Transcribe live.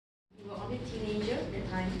probably teenager at that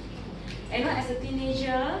time. And as a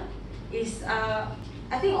teenager, is I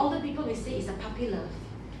think older people will say it's a puppy love.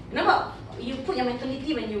 You know what? You put your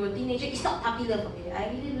mentality when you were a teenager, it's not puppy love. Okay, I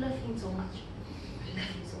really love him so much. I love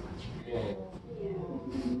him so much. Wow. Yeah.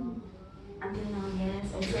 Until now,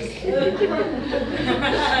 yes. Also.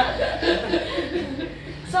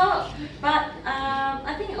 So, but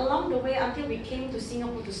I think along the way, until we came to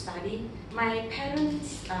Singapore to study, my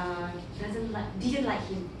parents didn't like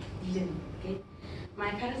him. Okay.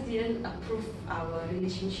 My parents didn't approve our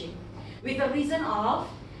relationship with the reason of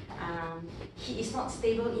he is not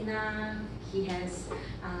stable enough. He has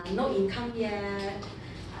no income yet.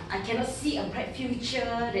 I cannot see a bright future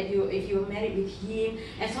that if you were married with him,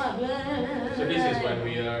 and so on. So this is when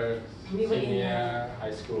we were senior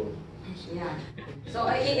high school. Yeah. So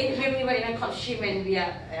when we were in a courtship when we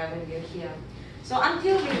are here. So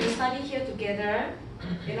until we study here together,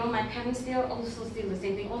 you know, my parents still the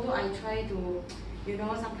same thing. Although I try to, you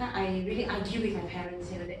know, sometimes I really argue with my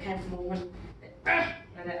parents. You know, that kind of moment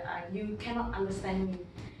that you cannot understand me.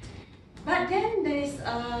 But then there is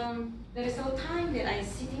a time that I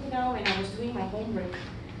sitting down when I was doing my homework.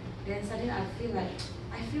 Then suddenly I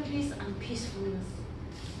feel this unpeacefulness.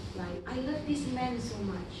 Like I love this man so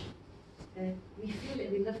much. That we feel that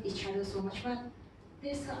we love each other so much, but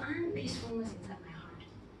there's an unpeacefulness inside my heart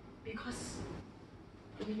because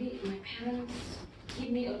maybe my parents give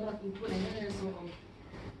me a lot of input and so on.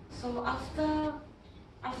 So after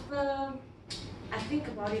I think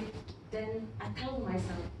about it, then I tell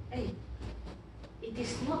myself, hey, it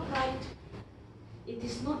is not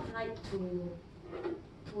right to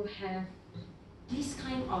have this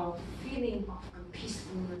kind of feeling of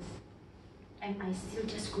unpeacefulness, and I still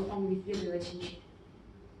just go on with the relationship.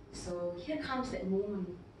 So here comes that moment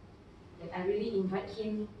that I really invite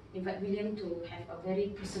William to have a very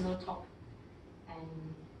personal talk,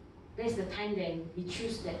 and that's the time then we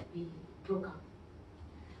choose that we broke up.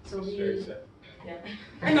 So we. Yeah.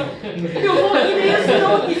 I know. The whole emails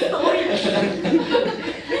know his story.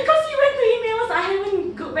 Because he went to emails, I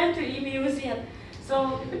haven't went to emails yet.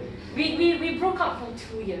 So we broke up for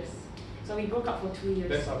 2 years. So we broke up for 2 years.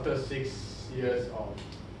 That's after 6 years of...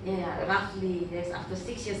 Yeah, roughly. Yes, after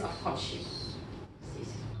 6 years of courtship. 6 years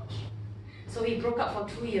of courtship. So we broke up for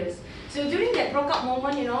 2 years. So during that broke up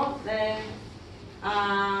moment, you know,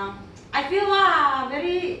 I feel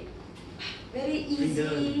very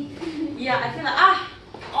easy. Yeah, I feel like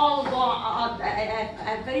all gone. I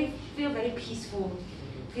feel very peaceful.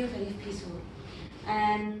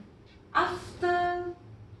 And after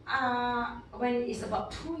when it's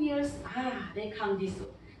about 2 years, they come this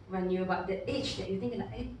when you're about the age that you think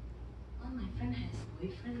like, hey, oh, my friend has a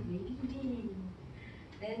boyfriend already.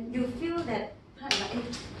 Then you feel that like, hey,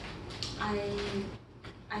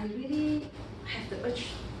 I really have the urge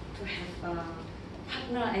to have a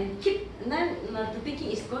partner and then the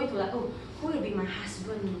thinking is going to like, oh, who will be my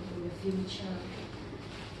husband in the future?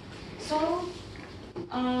 So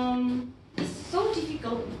it's so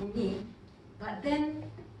difficult for me, but then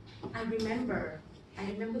I remember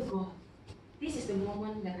God. This is the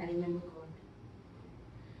moment that I remember God.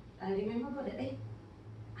 I remember God that hey,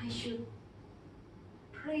 I should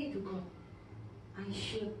pray to God. I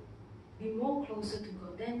should be more closer to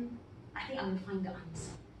God. Then I think I will find the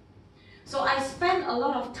answer. So I spend a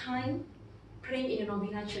lot of time praying in the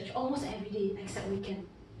Novena church almost every day except weekend.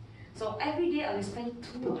 So every day I will spend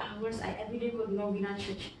 2 hours. I every day go to Novena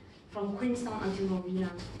church from Queenstown until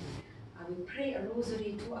Novena. I will pray a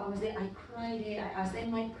rosary 2 hours there. I cry there. I ask.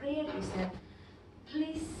 And my prayer is that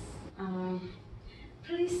please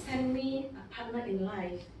send me a partner in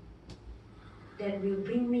life that will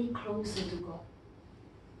bring me closer to God.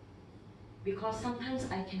 Because sometimes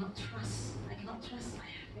I cannot trust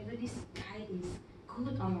whether this guy is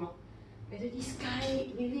good or not. Whether this guy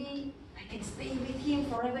really, I can stay with him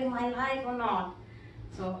forever in my life or not.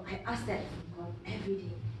 So I ask that from God every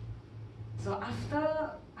day. So after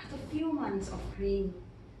a few months of praying,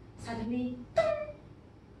 suddenly,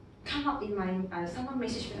 come up in my, someone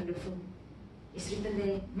messaged me on the phone. It's written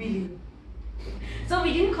there, William. So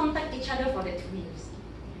we didn't contact each other for that 2 years.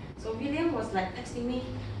 So William was like texting me,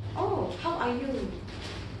 oh, how are you?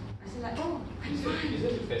 I said like, oh, I'm fine. Is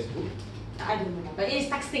it Facebook? I don't know, but it's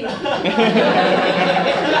texting. It's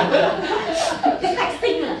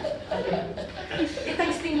texting. It's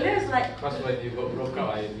texting. There's like. Because when you broke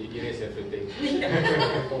up, I erase everything.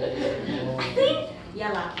 I think,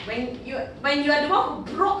 yeah lah. When you are the one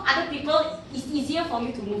who broke other people, it's easier for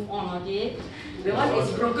you to move on. Okay, the one is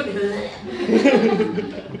broken.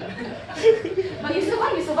 But you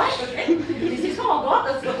survived. Okay, this is from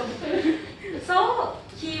God. So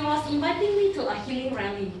he was inviting me to a healing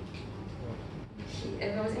rally.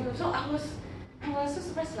 So I was so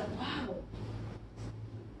surprised, like, wow.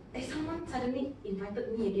 If someone suddenly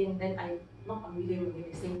invited me again, then I not familiar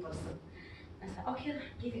with the same person. I said, okay,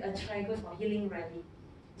 give it a try, go for healing rally.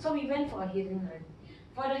 So we went for a healing rally.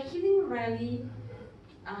 For the healing rally,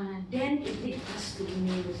 then it led us to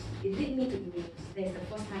emails. It led me to emails. That's the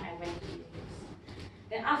first time I went to emails.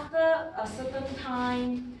 Then after a certain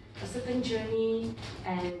time, a certain journey,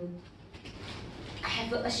 and I have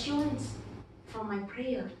the assurance from my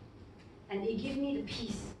prayer, and it gave me the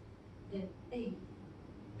peace that, hey,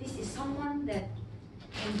 this is someone that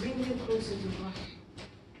can bring you closer to God.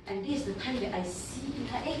 And this is the time that I see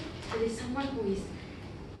that, hey, there is someone who is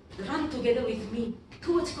run together with me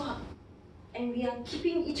towards God. And we are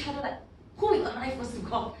keeping each other like, who will arrive first to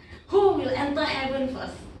God? Who will enter heaven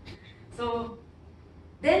first? So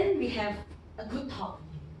then we have a good talk.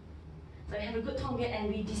 So we have a good talk and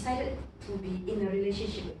we decided to be in a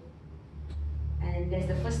relationship. And that's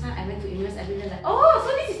the first time I went to invest. I realized like, oh,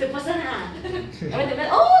 so this is the person, I went to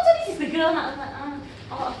invest, oh, so this is the girl, I was like,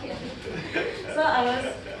 oh, okay. So I was,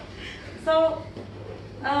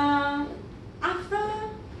 after,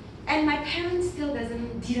 and my parents still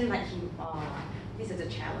didn't like him. Oh, this is a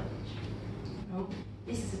challenge. You know,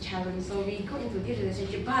 this is a challenge. So we go into this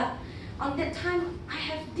relationship, but on that time, I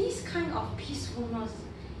have this kind of peacefulness.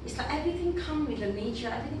 It's like everything comes with the nature.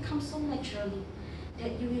 Everything comes so naturally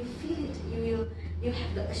that you will feel it. You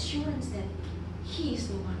have the assurance that he is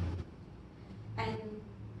the one. And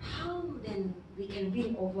how then we can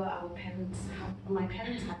win over our parents' heart, my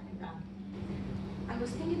parents' heart and God? I was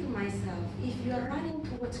thinking to myself, if you are running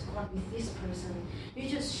towards God with this person, you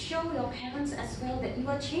just show your parents as well that you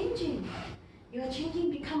are changing. You are changing,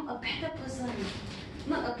 become a better person,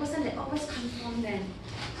 not a person that always conform them.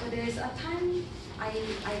 So there is a time I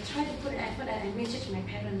try to put an effort and I message my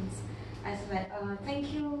parents. I was like,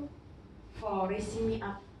 thank you for raising me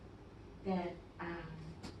up, that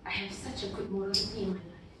I have such a good morality in my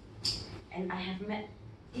life. And I have met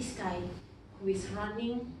this guy who is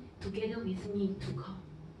running together with me to God.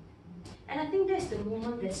 And I think that's the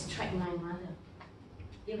moment that struck my mother.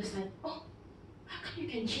 It was like, oh, how come you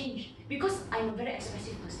can change? Because I'm a very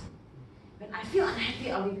expressive person. When I feel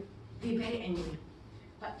unhappy, I will be very angry.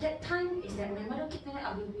 But that time is that my mother kept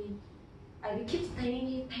telling me, I will keep telling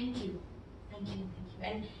you, thank you, thank you, thank you.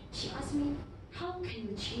 And she asked me, how can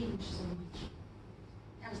you change so much?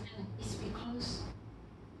 I was telling her, it's because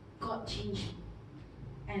God changed me.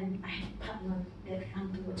 And I have a partner that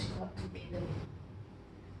run towards God together.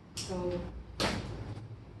 So,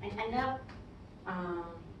 and end up,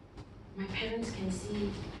 my parents can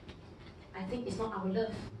see, I think it's not our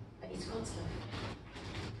love, but it's God's love.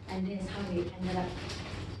 And that's how we ended up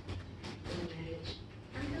in a marriage.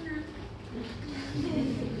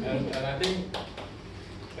 And I think,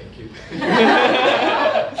 thank you.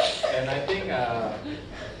 And I think,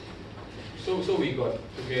 so we got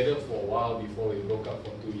together for a while before we broke up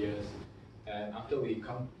for 2 years. And after we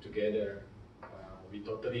come together, we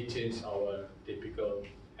totally changed our typical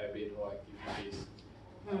habit or activities.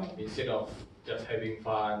 Instead of just having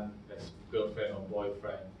fun as girlfriend or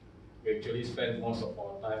boyfriend, we actually spend most of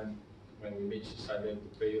our time when we meet each other to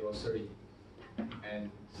pray rosary. And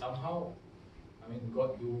somehow, I mean,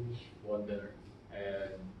 God do wonder,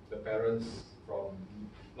 and the parents from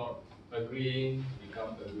not agreeing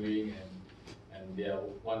become agreeing, and they are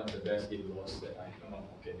one of the best in-laws that I know.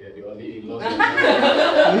 Okay, they are the only in-laws. And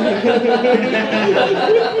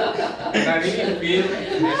I really feel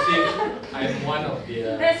as if I'm one of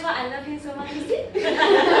their. That's why I love him so much, you see?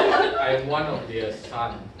 I'm one of their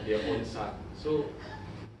son, their own son. So,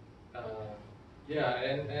 yeah,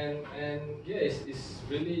 and yeah, it's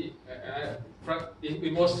really.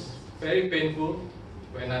 It was very painful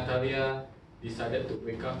when Natalia decided to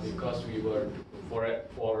break up because we were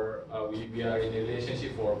we are in a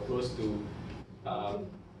relationship for close to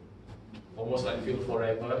almost like feel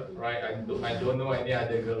forever, right? I don't know any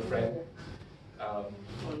other girlfriend,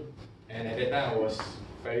 and at that time I was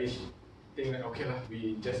very thinking like, okay lah,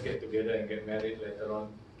 we just get together and get married later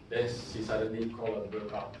on. Then she suddenly called and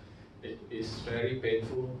broke up. It is very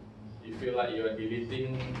painful. You feel like you are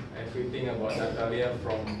deleting everything about Natalia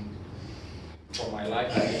from my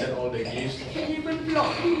life. I deleted all the gifts. Even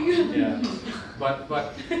blocking. Yeah. But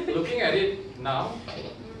looking at it now,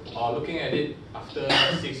 or looking at it after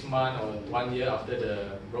 6 months or 1 year after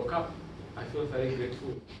the broke up, I feel very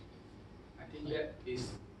grateful. I think that is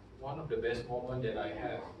one of the best moments that I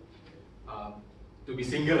have. To be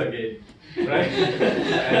single again, right?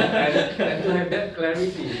 and to have that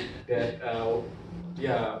clarity that,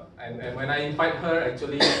 yeah, and when I invite her,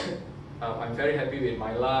 actually, I'm very happy with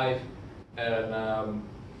my life, and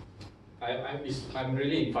I'm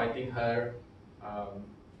really inviting her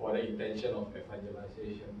for the intention of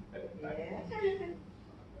evangelization at the time. Yeah.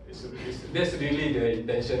 That's really the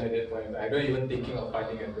intention at that point. I don't even thinking of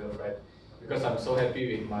finding a girlfriend because I'm so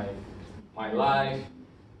happy with my life,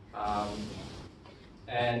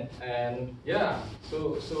 and yeah.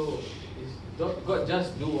 So God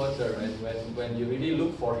just do wonder, and when you really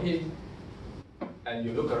look for Him, and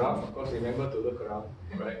you look around. Of course, remember to look around,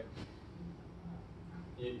 right?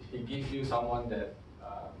 He gives you someone that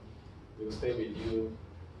will stay with you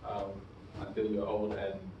until you're old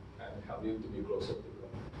and help you to be closer to God.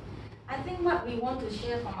 I think what we want to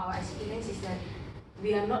share from our experience is that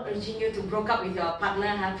we are not urging you to break up with your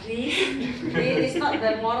partner, please. It's not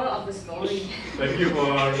the moral of the story. Thank you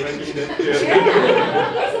for making that clear.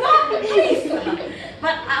 Yeah, it's not, please.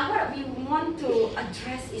 But what we want to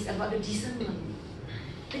address is about the discernment.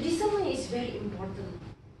 The discernment is very important.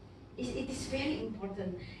 It is very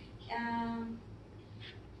important.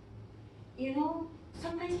 You know,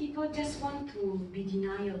 sometimes people just want to be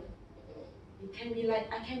denial. It can be like,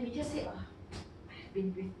 I can be just say, I've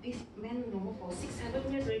been with this man for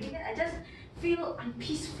 6-7 years already, then I just feel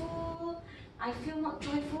unpeaceful, I feel not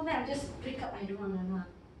joyful, then I just break up, I don't want to know.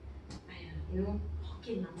 You know,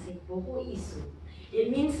 Hokkien say, boho isu.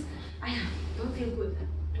 It means, don't feel good,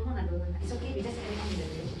 don't want. It's okay, we just carry on with the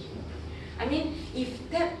relationship. I mean, if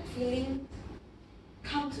that feeling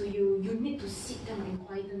come to you, you need to sit down and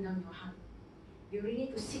quieten down your heart. You really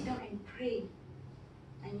need to sit down and pray.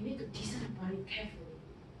 And you need to discern about it carefully.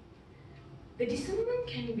 The discernment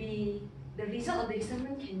can be, the result of the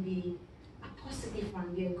discernment can be a positive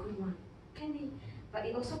one, be a good one. Can be, but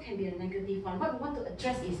it also can be a negative one. What we want to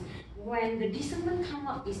address is when the discernment come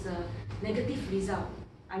up is a negative result.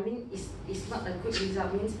 I mean, it's not a good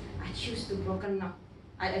result. It means I choose to broken up.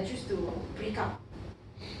 I choose to break up.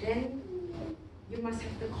 Then you must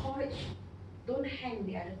have the courage. Don't hang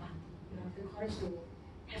the other party. You have the courage to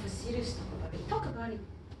have a serious talk about it. Talk about it.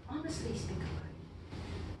 Honestly speak about it.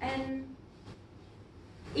 And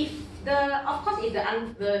if of course, if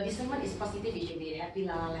the discernment is positive, it should be happy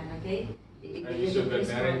lah, okay? And you should get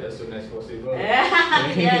married as soon as possible. yeah.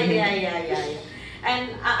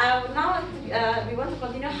 And now we want to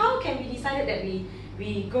continue. How can we decide that we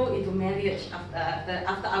go into marriage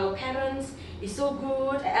after our parents is so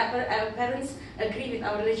good, our parents agree with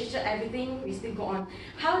our relationship, everything, we still go on.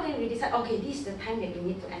 How then we decide, okay, this is the time that we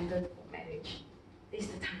need to enter marriage. This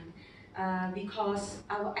is the time. Because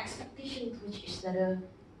our expectation towards each other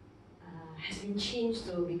has been changed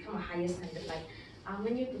to become a higher standard. Like, I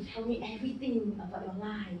want you to tell me everything about your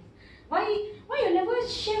life. Why you never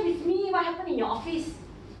share with me what happened in your office?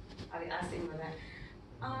 I will ask him about that.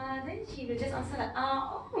 Then she will just answer like,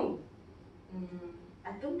 I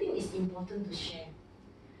don't think it's important to share.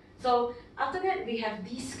 So after that, we have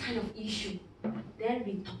this kind of issue. Then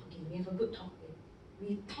we talk again. We have a good talk again.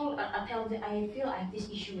 We talk. I tell them, I feel I have this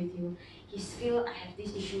issue with you. He feel I have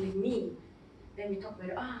this issue with me. Then we talk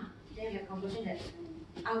about then we have conclusion that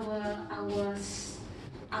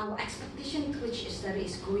our expectation towards each other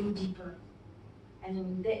is going deeper,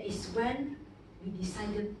 and that is when we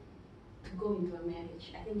decided to go into a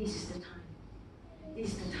marriage. I think this is the time.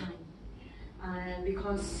 This is the time,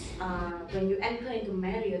 because when you enter into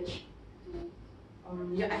marriage,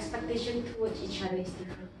 your expectation towards each other is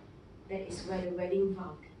different. That is where the wedding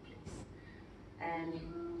vow takes place. And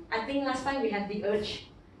I think last time we had the urge.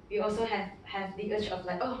 We also have the urge of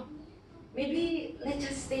like, maybe let's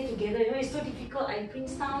just stay together. You know, it's so difficult. I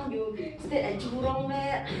Queenstown, you stay at Jurong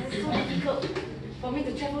there. It's so difficult for me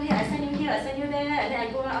to travel here. I send you here, I send you there, and then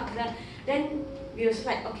I go after that. Then we was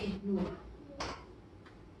like, okay, no.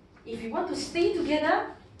 If you want to stay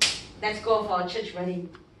together, let's go for a church wedding.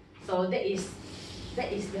 So that is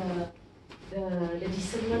the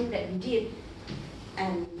discernment that we did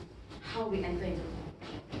and how we enter into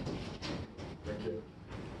marriage. Thank you.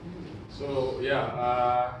 So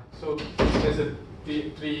yeah, so there's a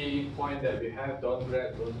three point that we have: don't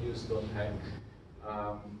grab, don't use, don't hang.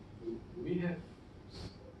 Do we have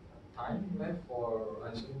time left for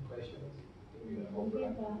answering questions? We have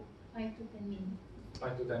about 5 to 10 minutes.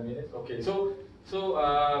 5 to 10 minutes. Okay. So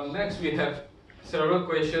next we have several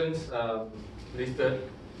questions listed.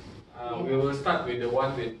 We will start with the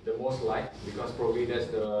one with the most liked because probably that's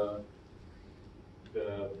the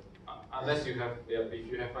unless you have,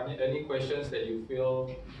 if you have any questions that you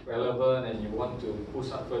feel relevant and you want to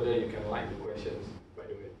push up further, you can like the questions, by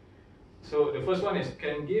the way. So the first one is,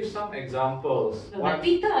 can give some examples what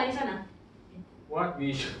we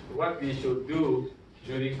should do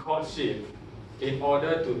during courtship in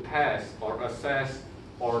order to test or assess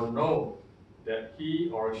or know that he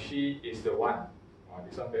or she is the one.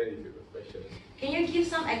 This is a very difficult question. Can you give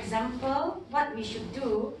some example what we should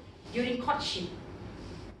do during courtship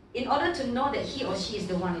in order to know that he or she is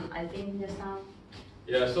the one? I think just now.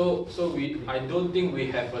 Yeah, so I don't think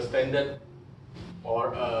we have a standard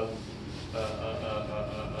or a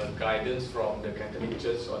guidance from the Catholic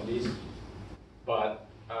Church on this, but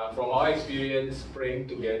from our experience praying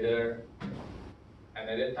together, and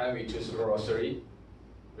at that time we choose rosary,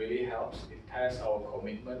 really helps. It has our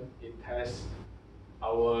commitment, it has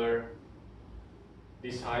our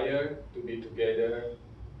desire to be together,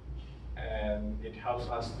 and it helps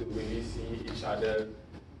us to really see each other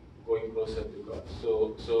going closer to God.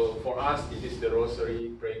 So for us, it is the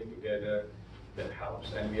rosary, praying together, that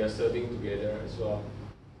helps, and we are serving together as well.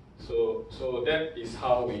 So that is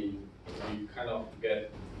how we kind of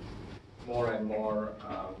get more and more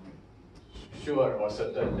sure or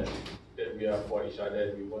certain that we are for each other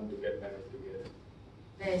and we want to get married together.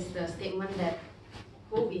 There is the statement that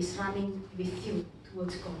who is running with you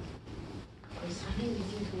towards God? Who is running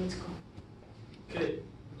with you towards God? Okay.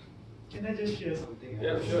 Can I just share something?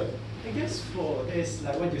 Yeah, sure. I guess for there's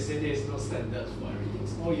like what you said, there is no standard for everything.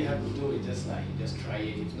 So all you have to do is just try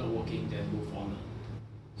it. If not working, then move on.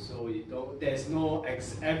 So there's no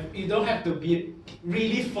you don't have to be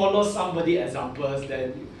really follow somebody examples.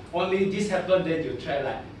 Then only this happened, then you try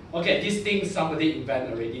like okay, this thing somebody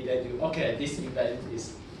invent already. Then you okay, this event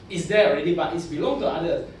is there already, but it's belong to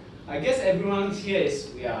others. I guess everyone here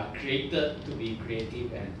we are created to be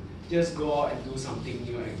creative and just go out and do something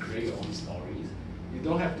new and create your own stories. You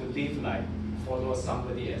don't have to live like follow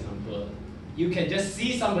somebody example. You can just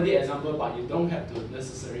see somebody example, but you don't have to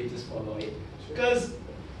necessarily just follow it. Because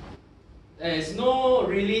there's no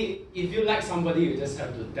really, if you like somebody, you just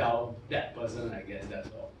have to tell that person, I guess that's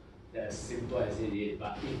all. That's simple as it is.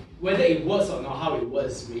 But whether it works or not, how it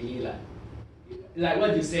works really like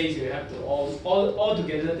what you say is you have to all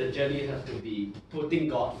together the journey have to be putting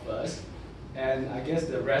God first. And I guess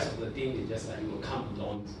the rest of the thing is just like it will come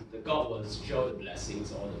along. The God will show the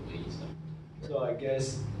blessings all the way. So I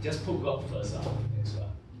guess just put God first as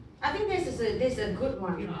well. I think this is a good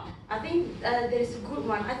one. I think there is a good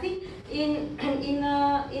one. I think in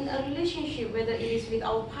a relationship, whether it is with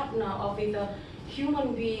our partner or with a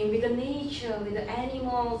human being, with the nature, with the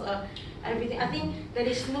animals, everything. I think there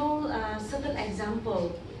is no certain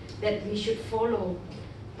example that we should follow,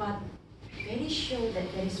 but very sure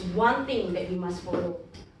that there is one thing that we must follow.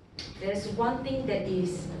 There is one thing that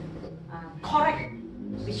is correct,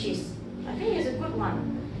 which is, I think it's a good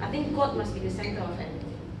one. I think God must be the center of everything.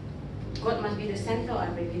 God must be the center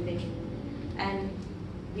of everything. And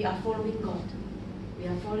we are following God. We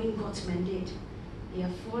are following God's mandate. We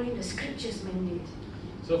are following the scripture's mandate.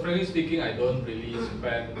 So frankly speaking, I don't really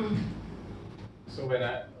spend, so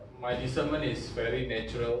my discernment is very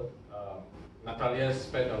natural. Natalia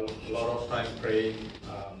spent a lot of time praying,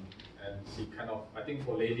 and she kind of, I think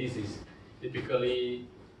for ladies is typically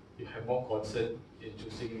you have more concern in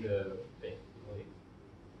choosing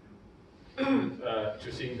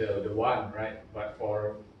choosing the one, right? But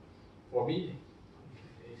for me,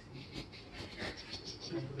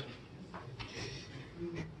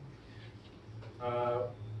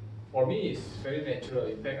 it's very natural.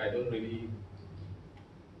 In fact, I don't really,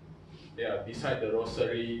 beside the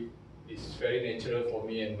rosary, it's very natural for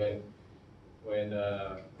me, and when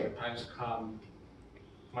times come,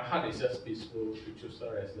 my heart is just peaceful to choose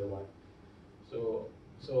her as the one. So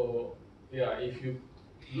if you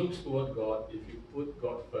look toward God, if you put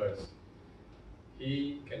God first,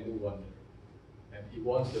 He can do wonder, and He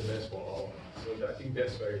wants the best for all. So I think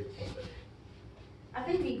that's very important. I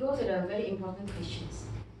think we go to the very important questions.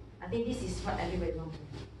 I think this is what everybody wants to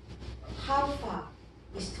know. How far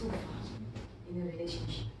is too far in a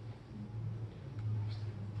relationship?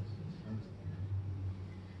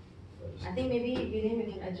 I think maybe William,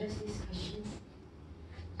 we can address these questions.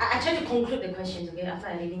 I try to conclude the questions, okay, after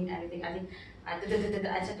I reading everything. I think I try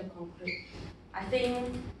to conclude. I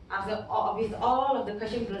think with all of the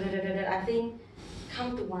questions, I think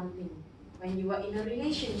come to one thing. When you are in a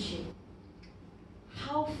relationship,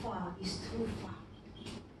 how far is too far?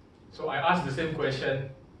 So I asked the same question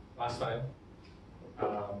last time.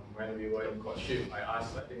 When we were in courtship, I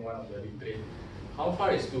asked, I think one of the retreat, how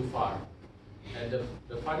far is too far? And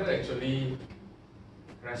the father actually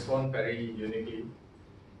responded very uniquely.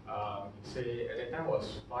 Say at that time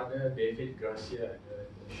was Father David Garcia,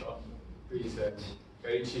 the short priest,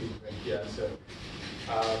 very cheap when he answered.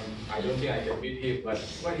 I don't think I can beat him, but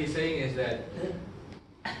what he's saying is that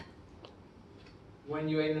when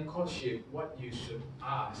you're in a courtship, what you should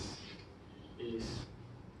ask is,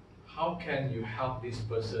 how can you help this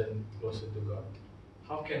person closer to God?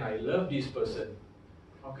 How can I love this person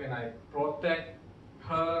how can I protect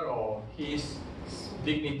her or his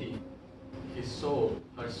dignity, his soul,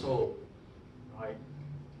 her soul, right?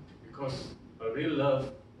 Because a real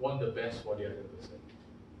love wants the best for the other person.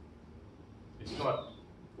 It's not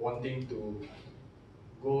wanting to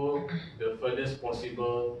go the furthest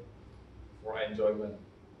possible for enjoyment.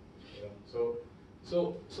 You know?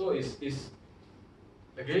 So it's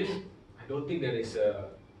again, I don't think there is a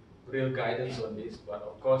real guidance on this, but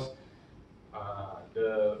of course,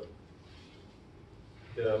 the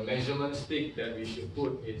measurement stick that we should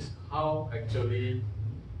put is how actually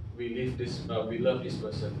we live this, we love this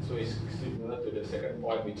person. So it's similar to the second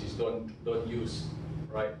point, which is don't use,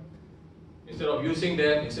 right? Instead of using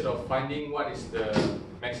them, instead of finding what is the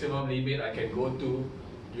maximum limit I can go to,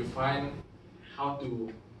 you find how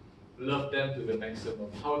to love them to the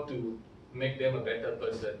maximum, how to make them a better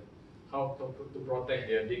person, how to protect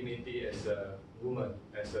their dignity as a woman,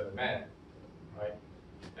 as a man, right?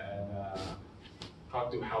 And how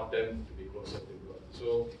to help them to be closer to God.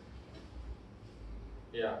 So,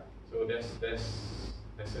 yeah, so that's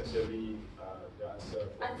essentially the answer.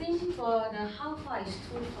 I think for the how far is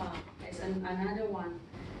too far, that's another one.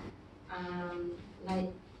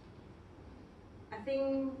 Like, I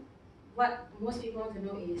think what most people want to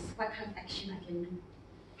know is what kind of action I can do,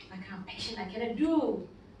 what kind of action I can do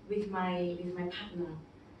with my partner.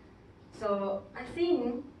 So I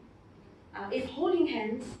think if holding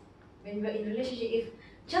hands, when we're in a relationship, if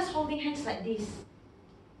just holding hands like this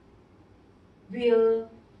will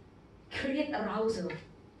create arousal,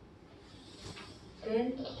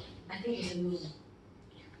 then I think it's a no.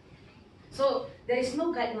 So there is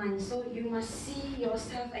no guideline, so you must see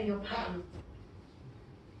yourself and your partner.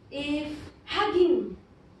 If hugging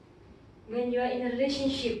when you are in a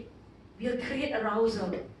relationship will create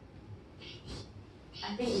arousal,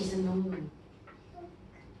 I think it's a no-no.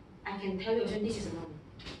 I can tell you this is a no.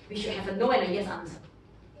 We should have a no and a yes answer.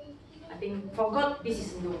 I think for God this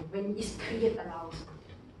is a no, when it's create arousal.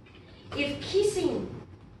 If kissing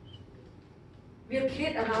will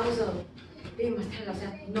create arousal, then you must tell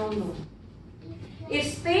yourself no. If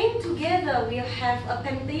staying together will have a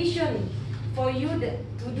temptation for you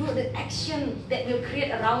to do the action that will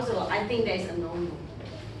create arousal, I think there is a no.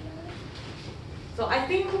 So I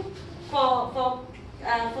think for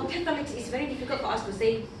Catholics, it's very difficult for us to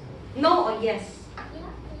say no or yes.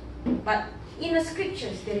 But in the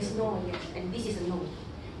scriptures, there is no or yes, and this is a no.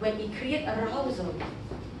 When it creates arousal,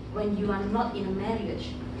 when you are not in a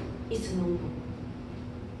marriage, it's a no.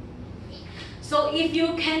 So if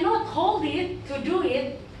you cannot hold it to do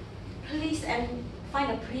it, please and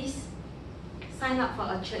find a priest, sign up for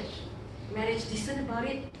a church, marriage, listen about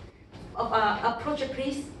it, approach a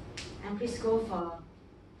priest, and please go for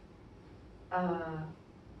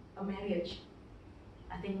a marriage.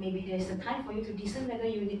 I think maybe there's a time for you to discern whether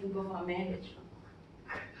you need to go for a marriage.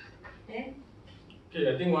 Okay?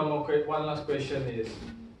 Okay, I think one last question is,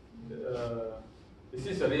 this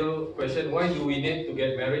is a real question. Why do we need to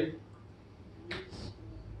get married?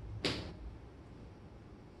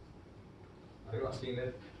 Are you asking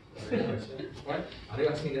that question? What? Are you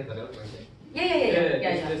asking that real question?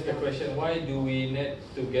 Yeah. That's the question. Why do we need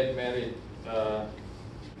to get married?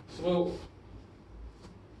 So,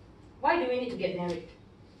 why do we need to get married?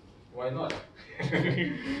 why not?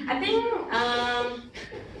 I think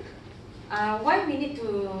why we need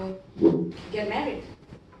to get married.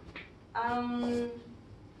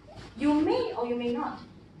 You may or you may not.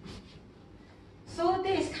 So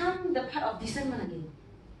there is come the part of discernment again.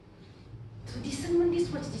 To discernment, this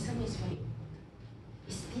word discernment is very important.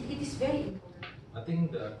 It is very important. I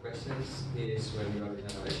think the question is when you are in a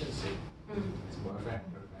relationship, it's boyfriend,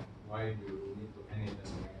 girlfriend. Why do you need to end it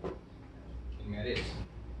as a marriage? In marriage,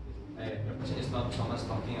 the question is not so much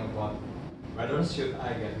talking about whether should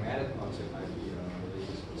I get married or should I be in a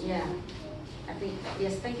relationship. Yeah, I think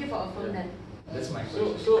yes. Thank you for offering that. That's my question.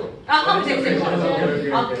 Okay.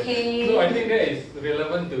 So I think that is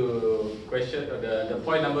relevant to question the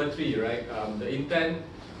point number 3, right? The intent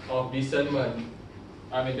of discernment.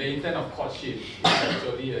 I mean, the intent of courtship is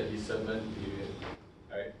actually a discernment period,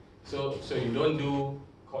 right? So you don't do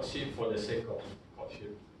courtship for the sake of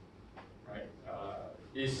courtship, right?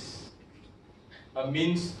 It's a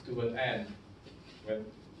means to an end,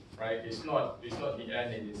 right? It's not the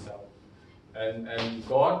end in itself, and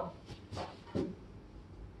God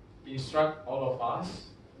instruct all of us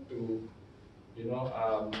to,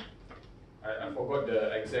 I forgot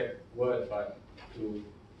the exact word, but to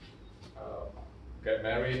get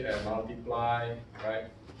married and multiply, right?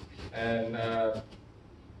 And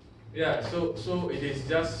yeah, so it is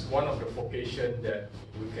just one of the vocation that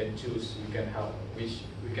we can choose, we can have,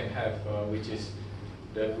 which is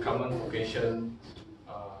the common vocation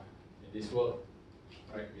in this world,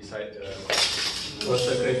 right? Beside the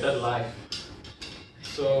consecrated life.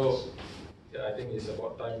 So yeah, I think it's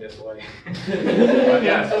about time. That's why. But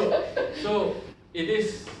yeah, so it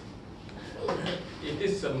is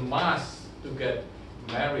a must to get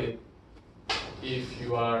married if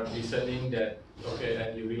you are discerning that, okay,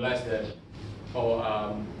 and you realize that,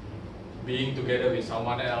 being together with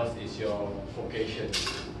someone else is your vocation.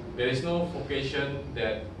 There is no vocation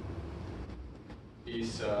that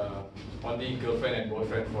is only girlfriend and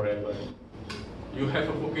boyfriend forever. You have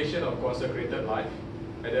a vocation of consecrated life,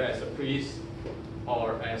 either as a priest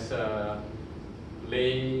or as a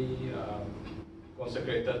lay,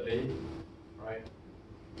 consecrated lay, right?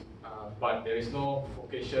 But there is no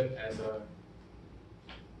vocation as a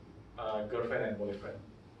girlfriend and boyfriend.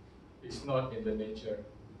 It's not in the nature,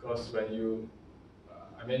 because when you,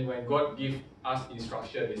 when God gives us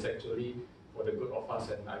instruction, it's actually for the good of us,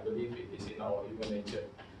 and I believe it is in our human nature.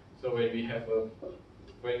 So when we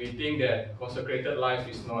think that consecrated life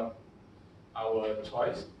is not our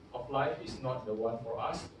choice of life, is not the one for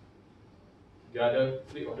us, the other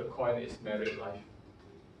flip of the coin is married life,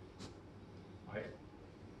 right?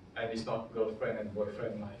 And it's not girlfriend and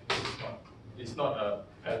boyfriend life. It's not a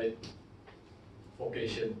valid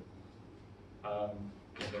vocation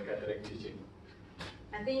in the Catholic teaching.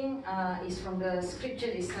 I think it's from the scripture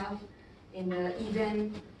itself, in the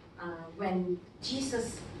event when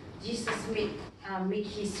Jesus made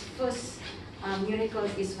his first miracle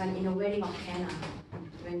is when in the wedding of Cana,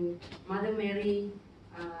 when Mother Mary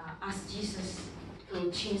asked Jesus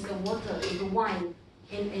to change the water into wine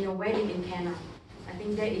in a wedding in Cana. I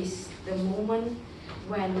think that is the moment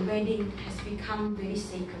when wedding has become very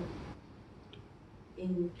sacred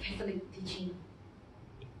in Catholic teaching.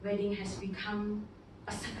 Wedding has become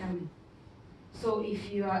a sacrament. So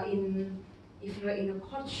if you are in a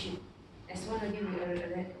courtship, as one again,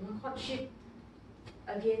 courtship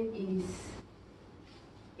again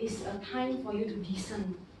is a time for you to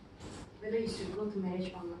discern whether you should go to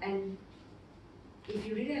marriage or not. And if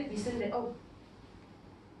you really have discerned that,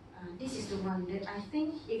 this is the one, that I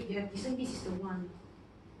think if you have discerned this is the one,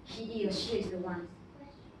 he or she is the one,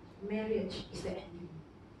 marriage is the ending.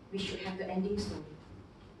 We should have the ending story.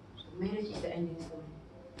 So marriage is the ending story.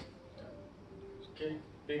 Okay.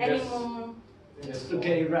 Any more?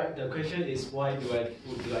 Okay, right. The question is, why do I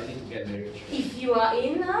need to get married? If you are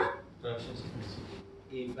in a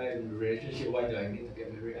If I'm in a relationship, why do I need to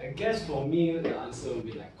get married? I guess for me, the answer will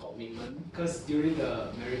be like commitment. Because during the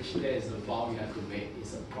marriage, there is a vow you have to make.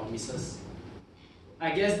 It's a promises.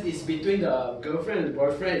 I guess it's between the girlfriend and the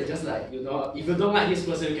boyfriend. It's just like, if you don't like this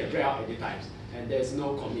person, you can break up any time. And there's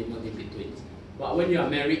no commitment in between. But when you are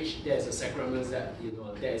married, there's a sacrament that,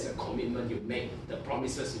 there is a commitment you make, the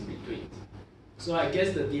promises in between. So I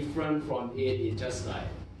guess the difference from it is just like,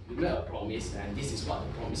 you make a promise, and this is what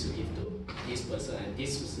the promise you give to this person, and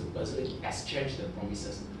this is the person exchange the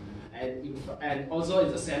promises. And also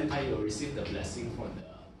at the same time, you'll receive the blessing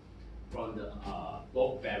from the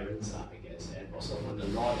both parents, I guess, and also from the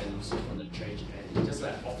Lord and also from the church. And just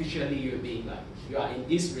like officially you're being like, you are in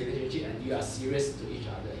this relationship and you are serious to each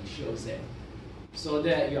other. It shows that. So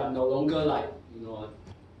that you are no longer like,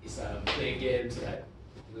 it's a play games, like,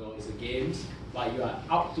 it's a games, but you are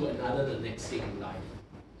up to the next thing in life.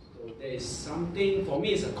 So there is something, for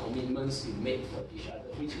me, it's a commitment you make for each other,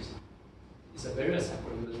 which is, it's a very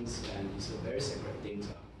sacrament and it's a very sacred thing.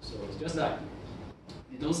 So it's just like,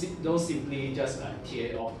 you don't simply just like tear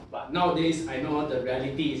it off. But nowadays, I know the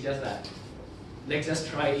reality is just like, let's just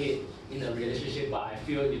try it in a relationship, but I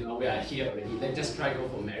feel, we are here already, let's just try go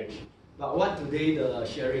for marriage. But what today the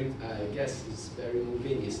sharing, I guess, is very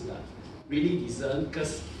moving is that really discern,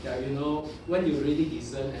 because when you really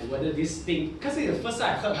discern and whether this thing, because the first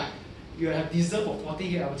time I heard like, you have discerned for 40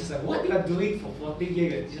 years, I was just like, what you are doing for 40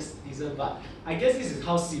 years, just discern. But I guess this is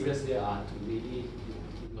how serious they are to really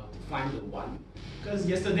to find the one. Because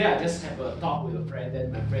yesterday I just have a talk with a friend,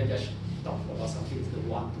 then my friend just talked about something is the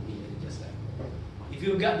one to me, and just like, if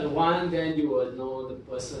you got the one, then you will know the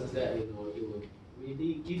persons that you will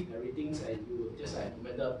really give everything, and you will just like, no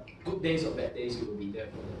matter good days or bad days, you will be there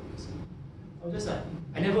for the person. I was just like,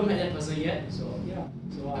 I never met that person yet, so yeah.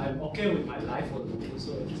 So I'm okay with my life for the moment,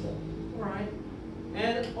 so I'm just like, alright.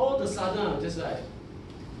 And all of a sudden, I'm just like,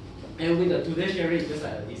 and with the today sharing, just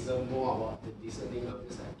like discern more about the discerning, I'm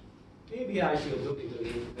just like, maybe I should look into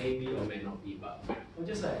it, maybe or may not be, but I'm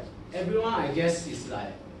just like, everyone I guess is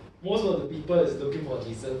like, most of the people is looking for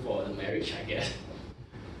discern for the marriage, I guess.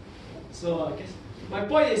 So I guess, my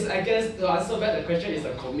point is, I guess, to answer back the question is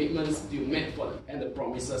the commitments you make and the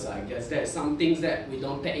promises, I guess. There's some things that we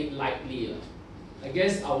don't take it lightly. I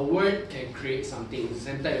guess our word can create something, at the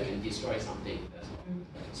same time it can destroy something. That's all.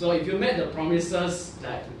 So if you make the promises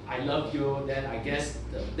that I love you, then I guess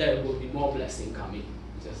there will be more blessing coming.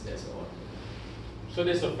 Just that's all. So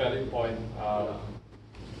that's a valid point.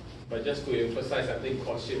 But just to emphasize, I think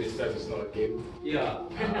courtship itself is not a game. Yeah.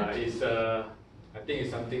 I think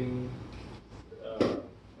it's something,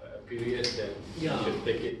 a period that you should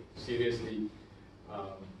take it seriously.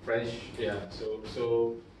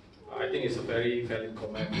 So I think it's a very valid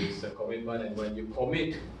comment. It's a commitment, and when you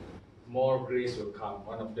commit, more grace will come.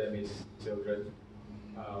 One of them is children.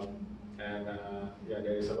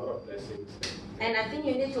 There is a lot of blessings. And I think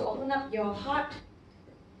you need to open up your heart,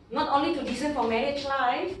 not only to discern for marriage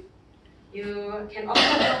life, you can open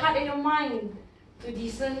up your heart and your mind to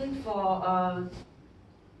discern for a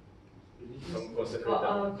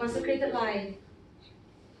consecrated life.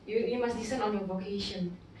 You must discern on your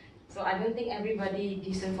vocation. So I don't think everybody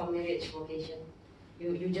discern for marriage vocation.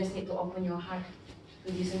 You just need to open your heart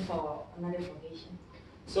to discern for another vocation.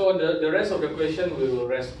 So the rest of the question we will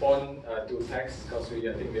respond to text because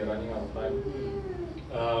I think we are running out of time.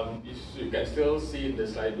 You can still see in the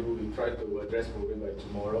slide, we try to address probably by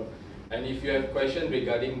tomorrow. And if you have questions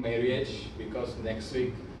regarding marriage, because next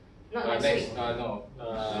week, Next.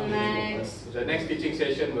 The next teaching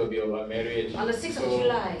session will be about marriage. On the 6th of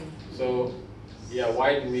July. So,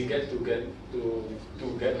 why do we get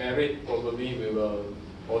married? Probably we will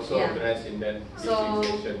also address in that teaching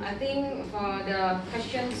session. I think for the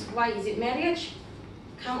questions, why is it marriage?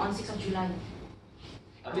 Come on 6th of July.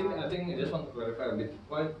 I think I just want to clarify a bit.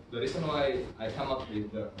 The reason why I come up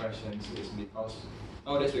with the questions is because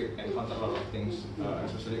nowadays we encounter a lot of things,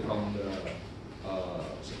 especially from the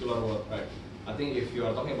secular world, right? I think if you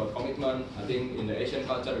are talking about commitment, I think in the Asian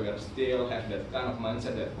culture we are still have that kind of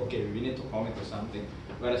mindset that okay, we need to commit to something.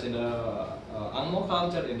 Whereas in the Angmo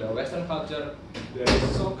culture, in the Western culture, there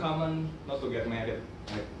is so common not to get married.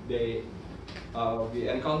 Like we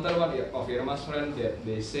encounter one of Irma's friends that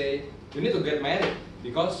they say you need to get married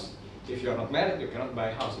because if you are not married, you cannot buy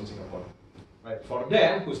a house in Singapore. Right? For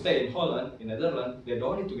them who stay in Holland, in Netherlands, they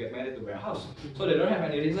don't need to get married to buy a house. So they don't have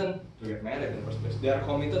any reason to get married in the first place. They are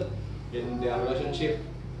committed in their relationship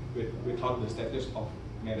without the status of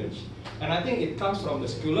marriage. And I think it comes from the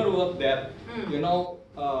secular world that,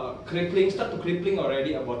 start to crippling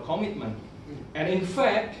already about commitment. And in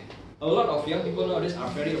fact, a lot of young people nowadays are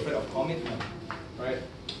very afraid of commitment, right?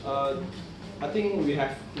 I think we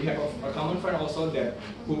have a common friend also that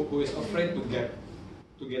who is afraid to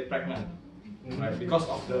get pregnant. Right, because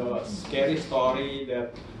of the scary story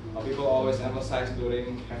that people always emphasize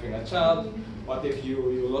during having a child. What if you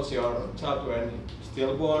lose your child when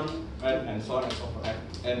stillborn, right, and so on and so forth.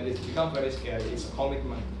 And it's become very scary. It's a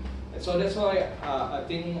commitment. And so that's why I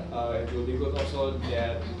think it will be good also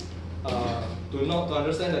that to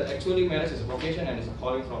understand that actually marriage is a vocation and it's a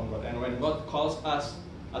calling from God. And when God calls us,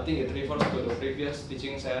 I think it refers to the previous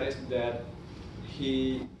teaching series that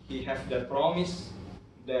He has that promise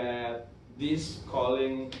that this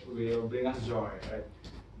calling will bring us joy, right?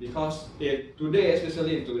 Because today,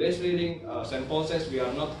 especially in today's reading, St. Paul says we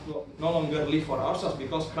are no longer live for ourselves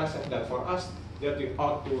because Christ has died for us, that we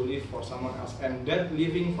ought to live for someone else. And that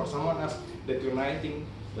living for someone else, that uniting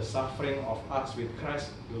the suffering of us with Christ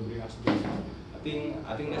will bring us joy. I think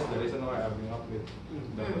that's the reason why I bring up with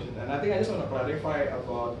the question. And I think I just want to clarify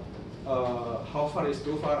about how far is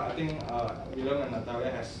too far. I think William and Natalia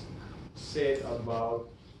has said about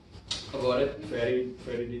it very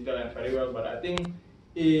detailed and very well. But I think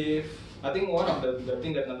one of the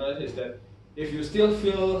thing that Natalia says is that if you still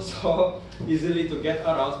feel so easily to get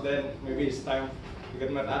aroused, then maybe it's time to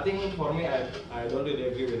get married. I think for me, I don't really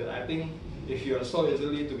agree with it. I think if you are so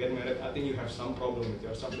easily to get married, I think you have some problem with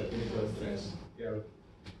yourself that you need to address. Yeah.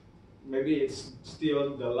 Maybe it's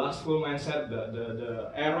still the lustful mindset,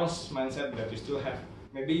 the eros mindset that you still have.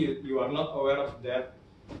 Maybe you are not aware of that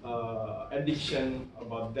addiction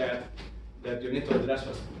about that you need to address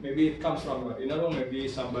first. Maybe it comes from maybe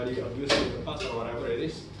somebody abused you in the past or whatever it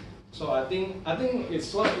is. So I think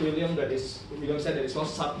it's what William said that it's so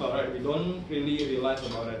subtle, right? We don't really realize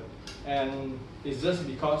about it, and it's just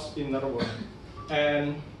because inner work.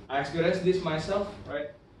 And I experienced this myself, right?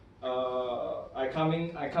 I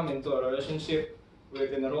come into a relationship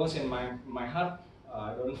with inner wounds in my heart.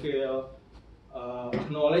 I don't feel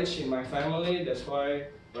acknowledged in my family. That's why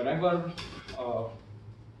whenever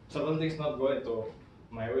certain things not going to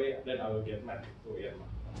my way, then I will get mad to Irma.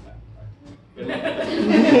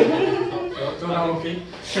 So now okay.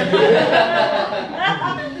 So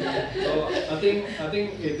I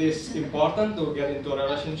think it is important to get into a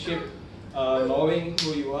relationship, knowing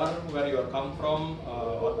who you are, where you are come from,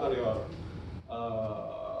 what are your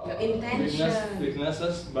Your intention.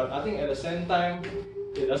 weaknesses, but I think at the same time,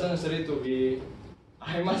 it doesn't necessarily to be.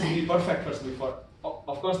 I must be perfect first before.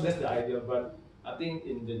 Of course, that's the ideal, but I think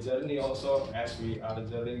in the journey also, as we are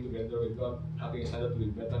journeying together with God, helping each other to be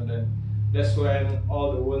better, then that's when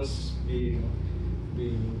all the wounds being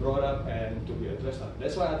brought up and to be addressed.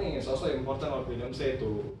 That's why I think it's also important what William say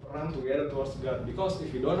to run together towards God. Because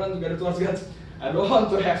if you don't run together towards God, I don't want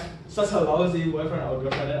to have such a lousy boyfriend or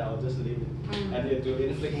girlfriend that I'll just leave it, and it will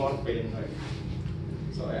inflict more pain, right?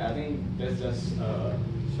 So I think that's just a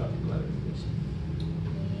short clarification.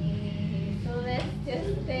 Okay, so let's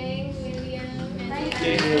just thank William and Thank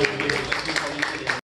Anna. you.